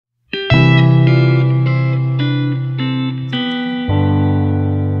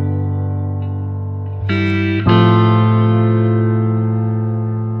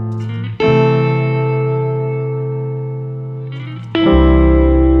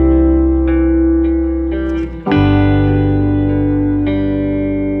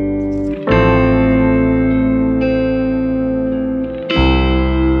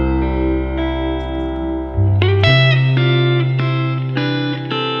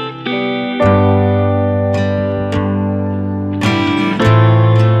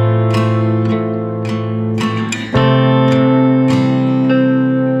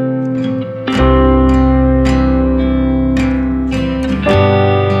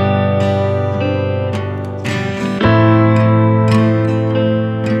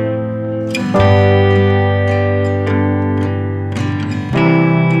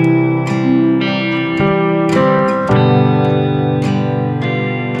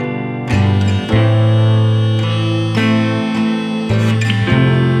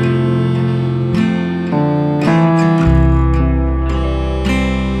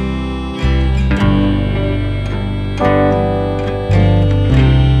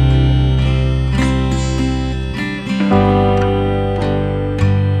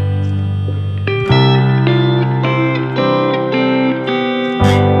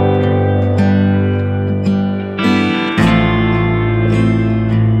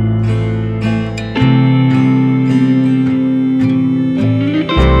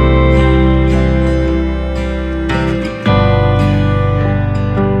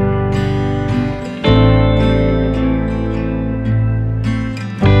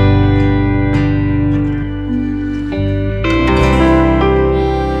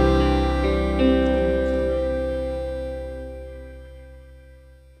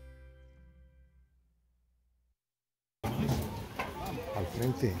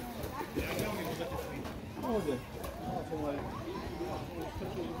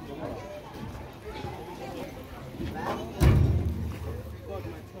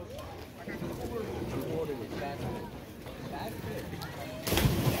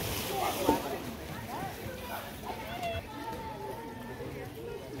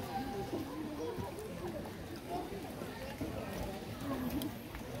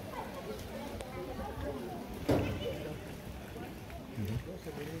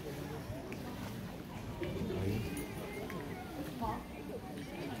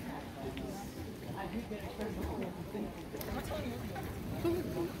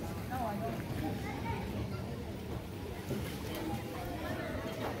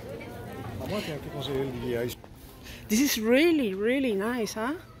This is really, really nice,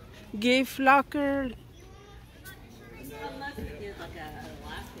 huh? Gift locker.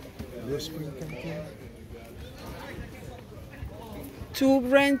 Two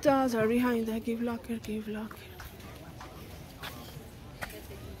rentals are behind that gift locker, gift locker.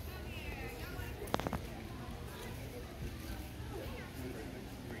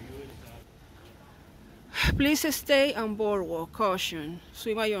 Please stay on boardwalk. Caution.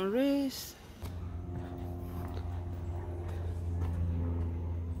 Swim at your own risk.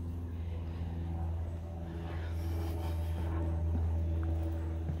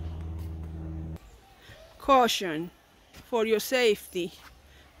 Caution for your safety.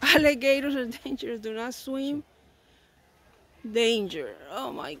 Alligators are dangerous. Do not swim. Danger.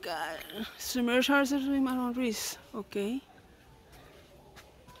 Oh my God. Submerged horses swim at own risk. Okay.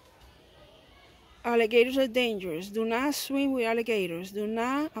 Alligators are dangerous. Do not swim with alligators. Do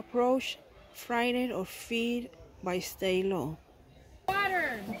not approach, frighten, or feed by stay low.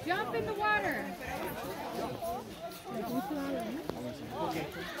 Water! Jump in the water!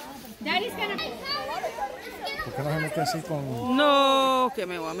 Daddy's gonna... ¿Por qué no se mete así con...? No, que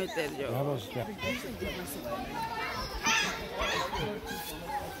me voy a meter yo. Déjalos ya.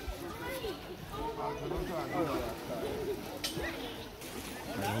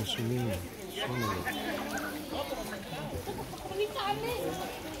 Ahí su niño.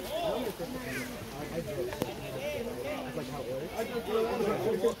 Ay,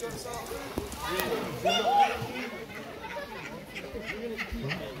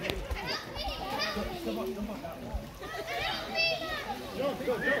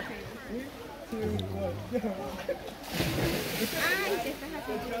 te estás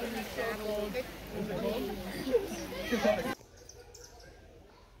haciendo un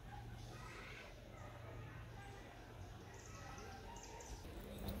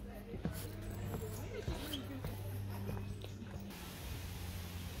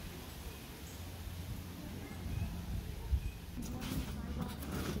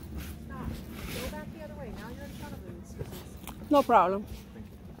No problem.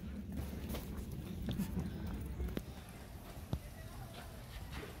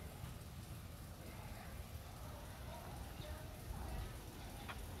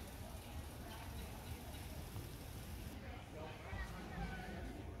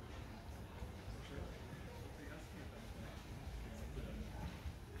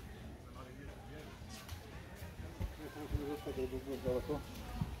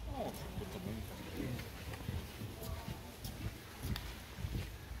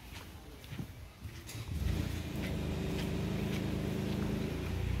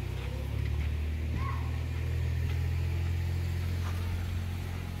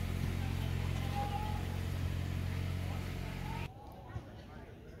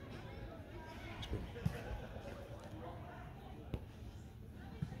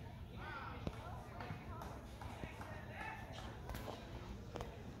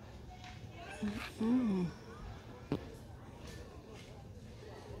 Mm.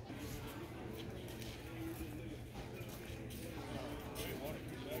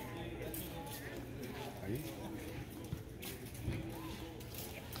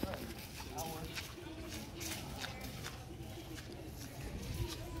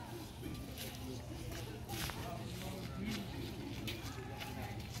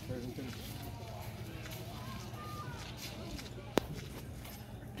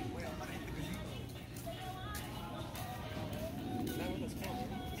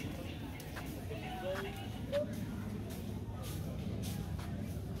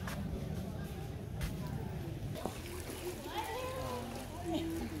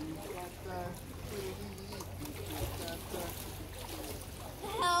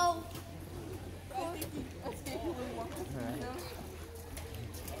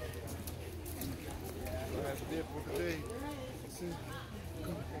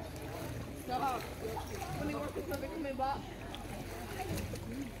 Stop. Let me work with my coming back.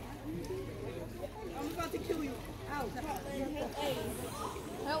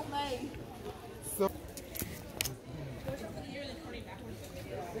 Help me.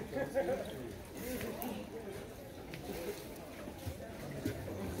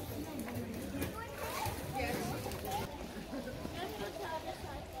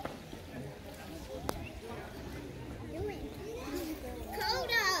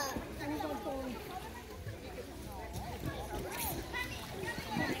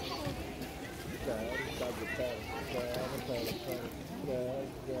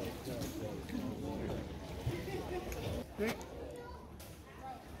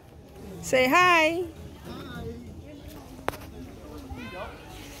 Say hi.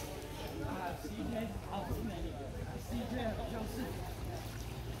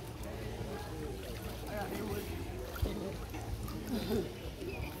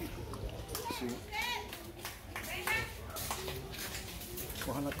 Sí.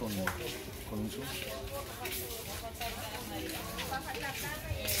 Cójala con un zoom.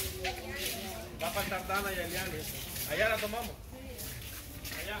 Va a faltar Dana y Eliane. Allá la tomamos.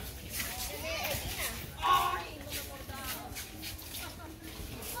 Allá.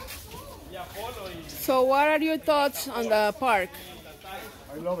 Y Apolo y... So what are your thoughts on the park?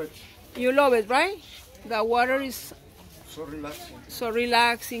 I love it. You love it, right? The water is So relaxing. so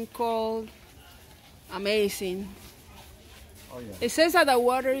relaxing, cold, amazing. Oh yeah. It says that the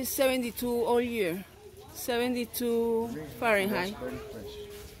water is 72 all year, 72 Fahrenheit. That's very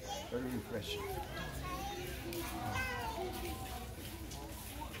fresh. Very refreshing.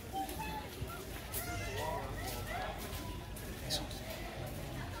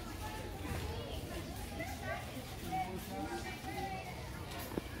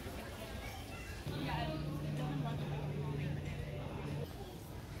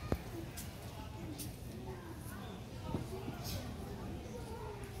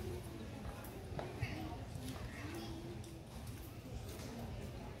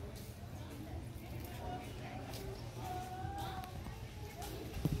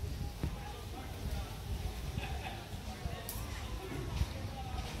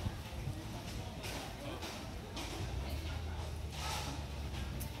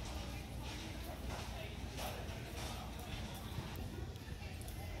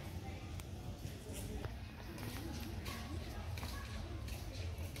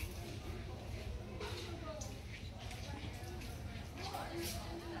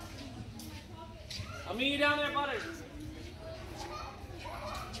 A me down there, buddy.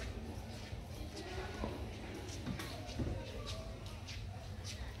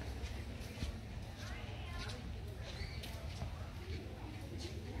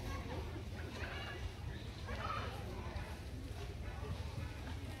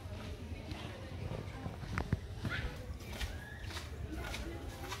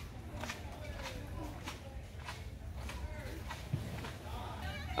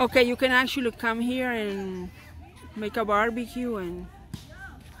 Okay, you can actually come here and make a barbecue and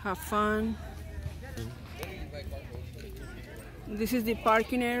have fun. This is the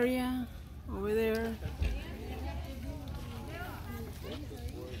parking area over there.